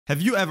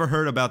Have you ever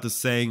heard about the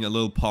saying, a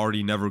little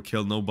party never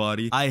killed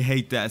nobody? I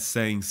hate that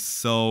saying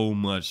so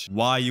much.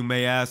 Why, you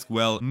may ask?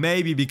 Well,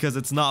 maybe because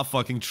it's not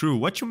fucking true.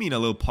 What you mean a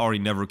little party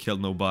never killed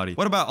nobody?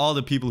 What about all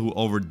the people who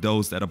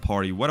overdosed at a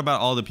party? What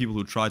about all the people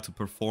who tried to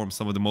perform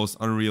some of the most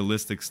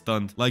unrealistic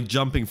stunts, like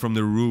jumping from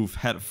the roof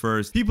head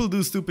first? People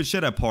do stupid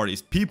shit at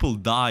parties. People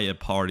die at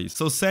parties.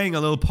 So saying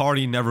a little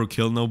party never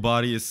killed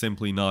nobody is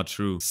simply not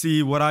true.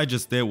 See, what I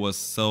just did was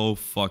so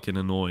fucking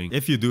annoying.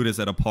 If you do this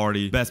at a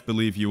party, best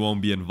believe you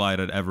won't be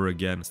invited ever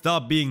again.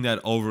 Stop being that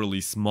overly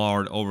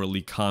smart,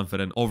 overly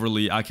confident,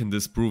 overly I can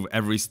disprove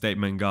every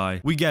statement guy.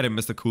 We get it,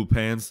 Mr. Cool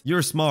Pants.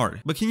 You're smart,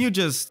 but can you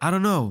just, I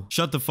don't know,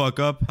 shut the fuck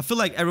up? I feel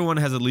like everyone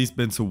has at least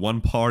been to one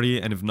party,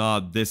 and if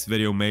not, this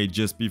video may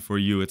just be for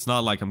you. It's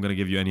not like I'm gonna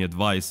give you any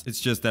advice. It's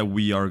just that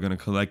we are gonna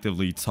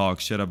collectively talk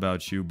shit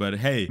about you. But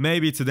hey,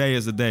 maybe today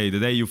is the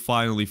day you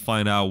finally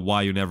find out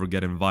why you never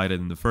get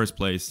invited in the first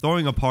place.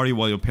 Throwing a party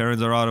while your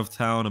parents are out of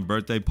town, a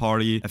birthday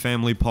party, a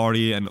family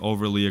party, an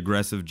overly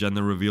aggressive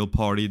gender reveal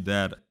party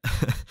that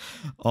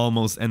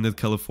almost ended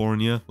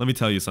California. Let me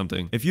tell you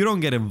something. If you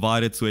don't get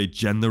invited to a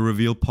gender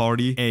reveal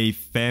party, a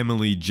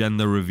family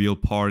gender reveal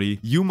party,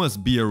 you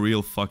must be a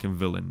real fucking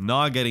villain.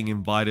 Not getting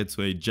invited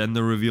to a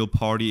gender reveal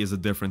party is a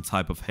different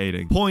type of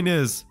hating. Point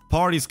is,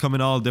 parties come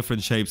in all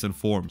different shapes and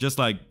forms, just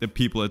like the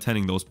people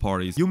attending those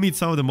parties. You meet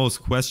some of the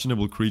most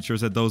questionable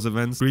creatures at those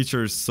events.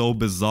 Creatures so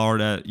bizarre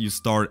that you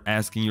start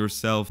asking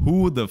yourself,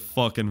 who the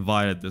fuck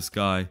invited this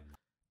guy?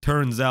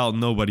 Turns out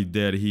nobody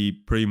did. He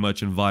pretty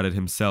much invited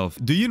himself.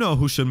 Do you know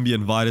who shouldn't be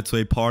invited to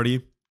a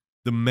party?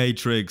 The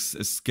Matrix,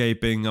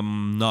 escaping,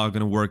 I'm not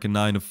gonna work a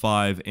 9 to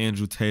 5,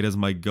 Andrew Tate is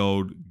my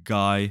goat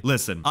guy.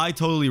 Listen, I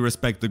totally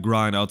respect the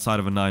grind outside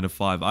of a 9 to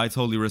 5. I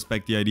totally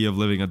respect the idea of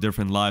living a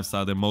different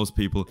lifestyle than most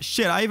people.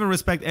 Shit, I even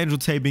respect Andrew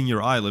Tate being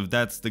your idol. If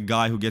that's the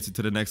guy who gets you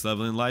to the next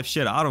level in life,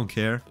 shit, I don't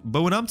care.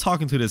 But when I'm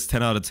talking to this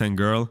 10 out of 10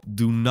 girl,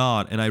 do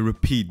not, and I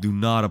repeat, do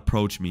not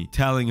approach me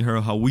telling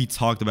her how we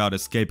talked about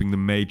escaping the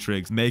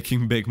Matrix,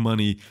 making big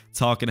money,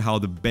 talking how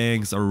the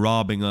banks are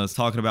robbing us,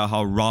 talking about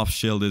how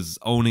Rothschild is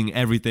owning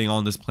everything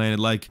on this planet.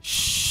 Like,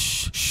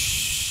 shh.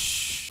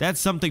 That's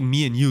something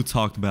me and you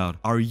talked about.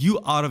 Are you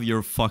out of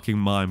your fucking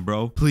mind,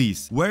 bro?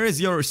 Please. Where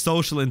is your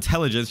social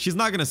intelligence? She's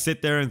not gonna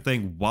sit there and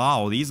think,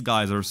 wow, these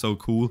guys are so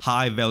cool.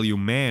 High value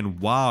man.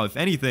 Wow. If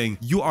anything,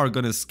 you are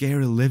gonna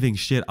scare the living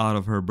shit out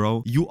of her,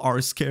 bro. You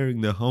are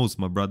scaring the host,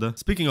 my brother.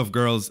 Speaking of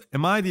girls,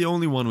 am I the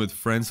only one with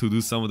friends who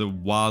do some of the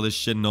wildest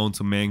shit known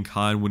to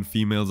mankind when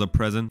females are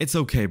present? It's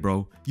okay,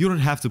 bro. You don't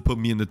have to put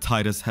me in the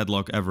tightest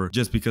headlock ever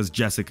just because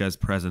Jessica is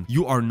present.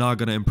 You are not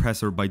gonna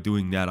impress her by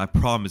doing that. I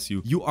promise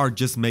you. You are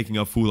just making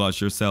a fool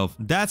out yourself.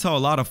 That's how a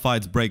lot of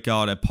fights break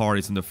out at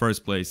parties in the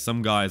first place.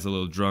 Some guy is a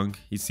little drunk.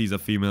 He sees a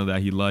female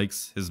that he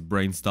likes. His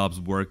brain stops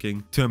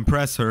working. To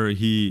impress her,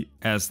 he,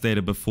 as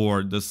stated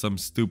before, does some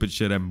stupid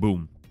shit and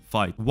boom.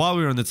 Fight. While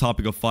we're on the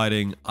topic of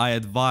fighting, I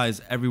advise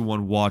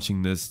everyone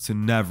watching this to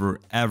never,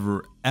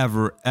 ever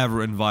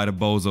invite a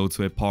bozo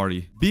to a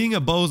party. Being a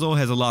bozo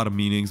has a lot of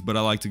meanings, but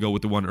I like to go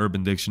with the one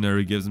Urban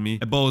Dictionary gives me.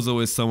 A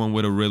bozo is someone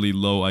with a really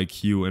low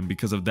IQ, and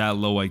because of that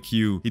low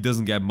IQ, he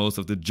doesn't get most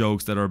of the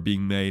jokes that are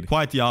being made.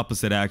 Quite the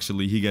opposite,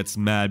 actually. He gets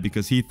mad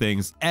because he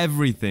thinks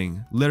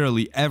everything,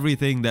 literally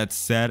everything that's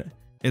said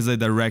is a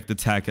direct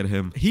attack at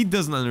him. He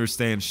doesn't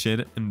understand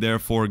shit and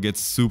therefore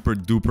gets super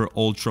duper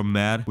ultra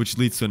mad, which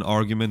leads to an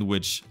argument,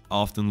 which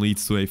often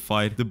leads to a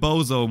fight. The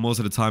bozo, most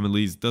of the time at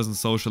least, doesn't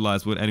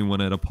socialize with anyone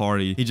at a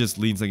party. He just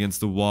leans against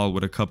the wall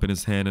with a cup in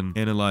his hand and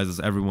analyzes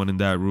everyone in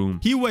that room.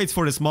 He waits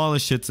for the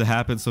smallest shit to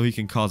happen so he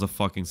can cause a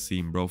fucking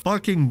scene, bro.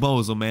 Fucking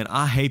bozo, man.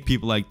 I hate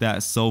people like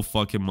that so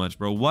fucking much,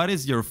 bro. What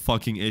is your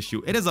fucking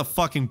issue? It is a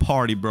fucking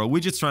party, bro. We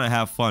just trying to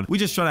have fun. We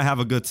just trying to have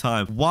a good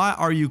time. Why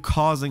are you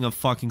causing a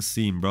fucking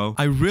scene, bro?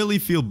 I really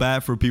feel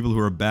bad for people who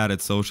are bad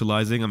at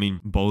socializing. I mean,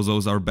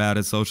 bozos are bad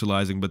at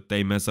socializing, but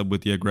they mess up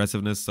with the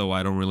aggressiveness, so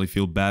I don't really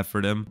feel bad for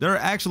them. They're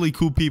actually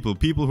cool people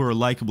who are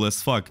likable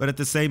as fuck, but at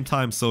the same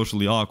time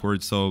socially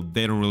awkward, so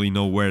they don't really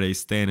know where they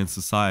stand in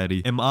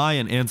society. Am I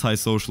an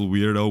antisocial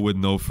weirdo with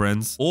no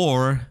friends?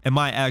 Or am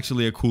I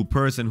actually a cool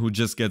person who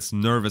just gets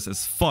nervous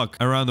as fuck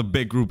around a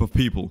big group of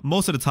people?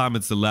 Most of the time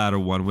it's the latter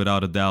one,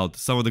 without a doubt.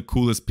 Some of the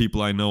coolest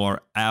people I know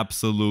are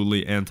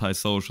absolutely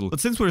antisocial.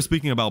 But since we're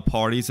speaking about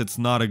parties, it's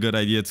not a good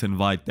idea to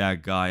invite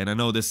that guy. And I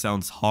know this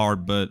sounds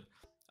hard, but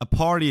a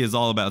party is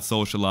all about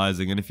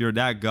socializing, and if you're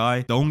that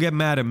guy, don't get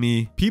mad at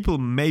me. People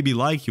maybe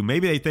like you,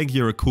 maybe they think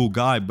you're a cool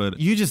guy, but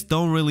you just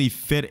don't really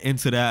fit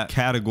into that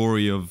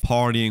category of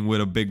partying with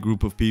a big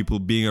group of people,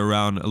 being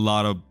around a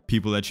lot of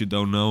people that you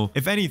don't know.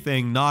 If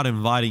anything, not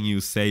inviting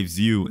you saves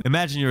you.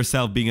 Imagine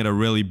yourself being at a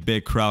really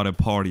big crowded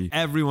party.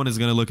 Everyone is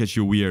gonna look at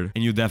you weird,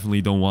 and you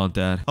definitely don't want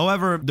that.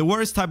 However, the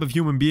worst type of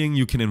human being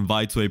you can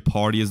invite to a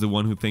party is the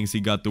one who thinks he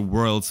got the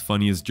world's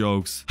funniest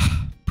jokes.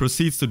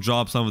 Proceeds to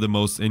drop some of the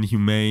most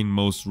inhumane,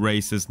 most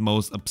racist,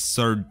 most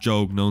absurd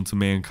joke known to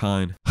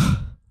mankind.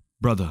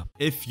 Brother,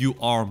 if you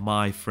are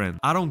my friend,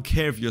 I don't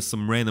care if you're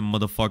some random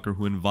motherfucker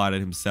who invited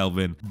himself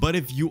in, but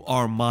if you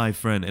are my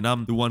friend and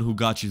I'm the one who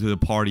got you to the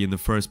party in the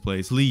first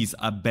place, please,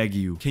 I beg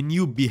you, can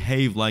you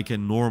behave like a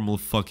normal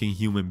fucking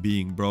human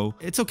being, bro?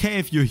 It's okay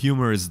if your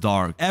humor is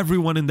dark.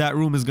 Everyone in that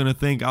room is gonna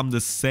think I'm the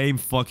same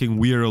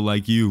fucking weirdo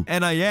like you.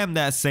 And I am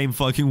that same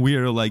fucking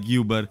weirdo like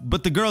you, but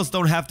the girls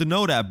don't have to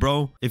know that,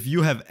 bro. If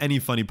you have any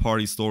funny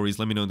party stories,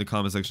 let me know in the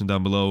comment section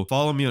down below.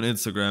 Follow me on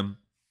Instagram.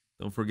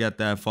 Don't forget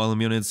that. Follow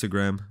me on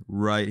Instagram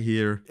right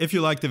here. If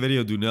you like the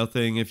video, do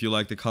nothing. If you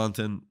like the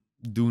content,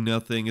 do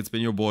nothing. It's been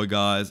your boy,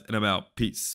 guys, and I'm out. Peace.